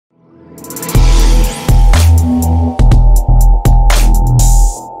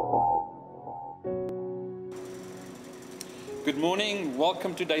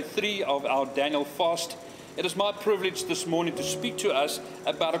welcome to day 3 of our Daniel fast. It is my privilege this morning to speak to us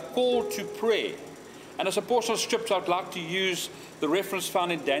about a call to prayer. And as a portion of scripture, I'd like to use the reference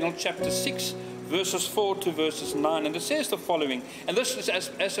found in Daniel chapter 6, verses 4 to verses 9. And it says the following, and this is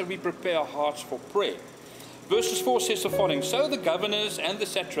as we prepare our hearts for prayer. Verses 4 says the following: So the governors and the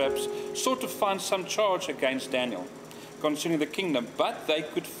satraps sought to find some charge against Daniel concerning the kingdom, but they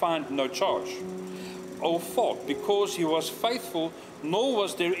could find no charge or fault, because he was faithful, nor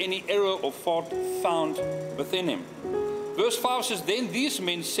was there any error or fault found within him. Verse 5 says, Then these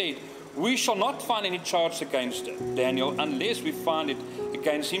men said, We shall not find any charge against Daniel unless we find it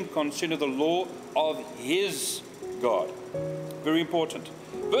against him concerning the law of his God. Very important.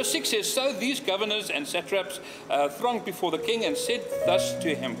 Verse 6 says, So these governors and satraps thronged before the king and said thus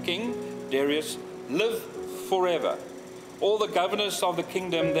to him, King Darius, live forever. All the governors of the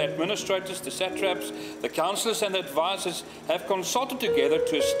kingdom, the administrators, the satraps, the counselors, and the advisors have consulted together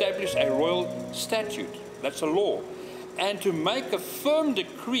to establish a royal statute, that's a law, and to make a firm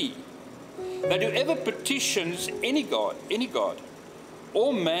decree that whoever petitions any god,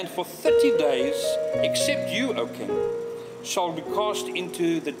 or man for 30 days, except you, O king, shall be cast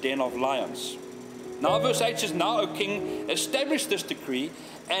into the den of lions. Now verse 8 says, Now, O king, establish this decree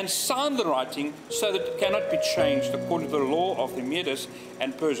and sign the writing so that it cannot be changed according to the law of the Medes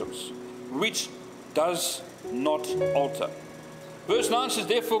and Persians, which does not alter. Verse 9 says,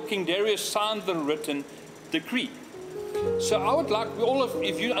 Therefore King Darius signed the written decree. So I would like,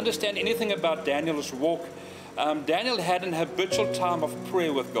 if you understand anything about Daniel's walk, Daniel had an habitual time of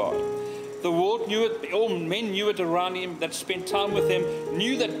prayer with God. The world knew it, all men knew it around him that spent time with him,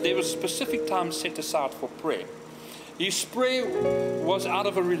 knew that there was specific time set aside for prayer. His prayer was out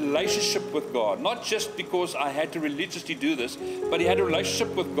of a relationship with God, not just because I had to religiously do this, but he had a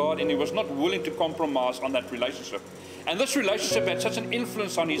relationship with God and he was not willing to compromise on that relationship. And this relationship had such an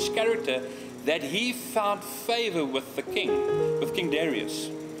influence on his character that he found favor with the king, with King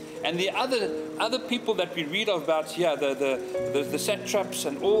Darius. And the other people that we read about here, the satraps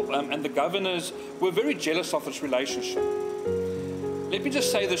and all and the governors, were very jealous of this relationship. Let me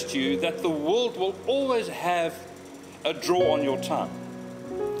just say this to you, that the world will always have a draw on your time.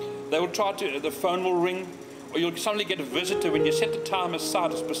 They will try to, the phone will ring, or you'll suddenly get a visitor. When you set the time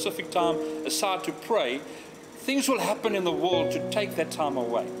aside, a specific time aside to pray, things will happen in the world to take that time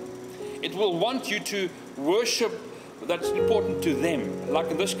away. It will want you to worship that's important to them. Like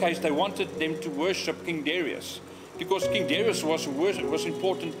in this case, they wanted them to worship King Darius because King Darius was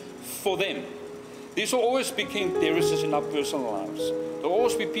important for them. These will always be King Dariuses in our personal lives. There will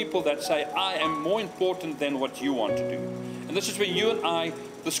always be people that say, I am more important than what you want to do. And this is where you and I,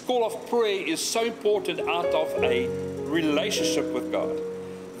 the call of prayer is so important out of a relationship with God.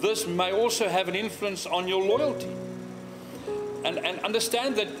 This may also have an influence on your loyalty. And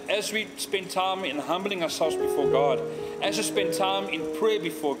understand that as we spend time in humbling ourselves before God, as we spend time in prayer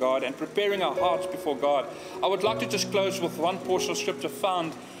before God and preparing our hearts before God, I would like to just close with one portion of scripture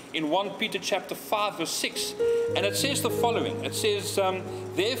found in 1 Peter chapter 5 verse 6. And it says the following. It says,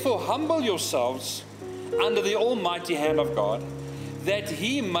 Therefore humble yourselves under the almighty hand of God, that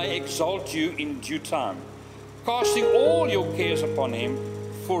he may exalt you in due time, casting all your cares upon him,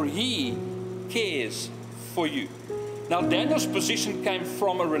 for he cares for you. Now, Daniel's position came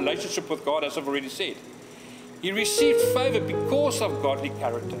from a relationship with God, as I've already said. He received favor because of godly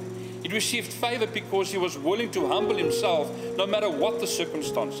character. He received favor because he was willing to humble himself no matter what the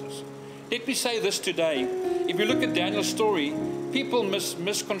circumstances. Let me say this today. If you look at Daniel's story, people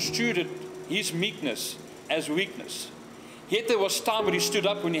misconstrued his meekness as weakness. Yet there was time when he stood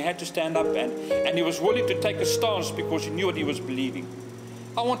up when he had to stand up, and he was willing to take a stance because he knew what he was believing.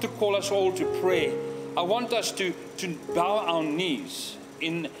 I want to call us all to prayer. I want us to bow our knees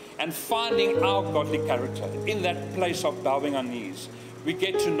and finding our godly character. In that place of bowing our knees, we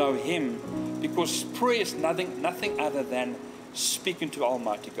get to know him, because prayer is nothing other than speaking to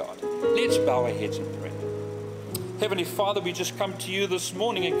Almighty God. Let's bow our heads in prayer. Heavenly Father, we just come to you this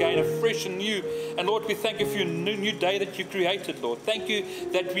morning again, afresh and new. And Lord, we thank you for your new day that you created, Lord. Thank you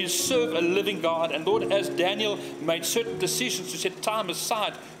that we serve a living God. And Lord, as Daniel made certain decisions to set time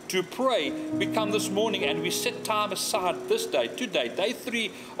aside to pray, we come this morning and we set time aside this day, today, day 3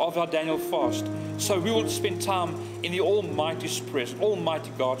 of our Daniel fast. So we will spend time in the Almighty's presence,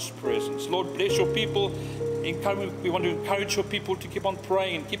 Almighty God's presence. Lord, bless your people. We want to encourage your people to keep on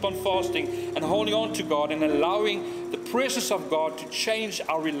praying and keep on fasting and holding on to God and allowing the presence of God to change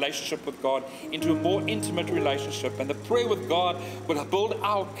our relationship with God into a more intimate relationship. And the prayer with God will build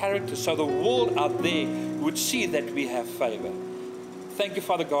our character so the world out there would see that we have favor. Thank you,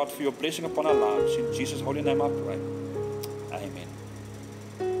 Father God, for your blessing upon our lives. In Jesus' holy name I pray. Amen.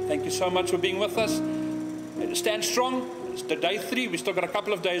 Thank you so much for being with us. Stand strong. It's day 3. We've still got a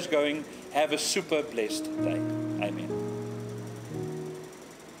couple of days going. Have a super blessed day.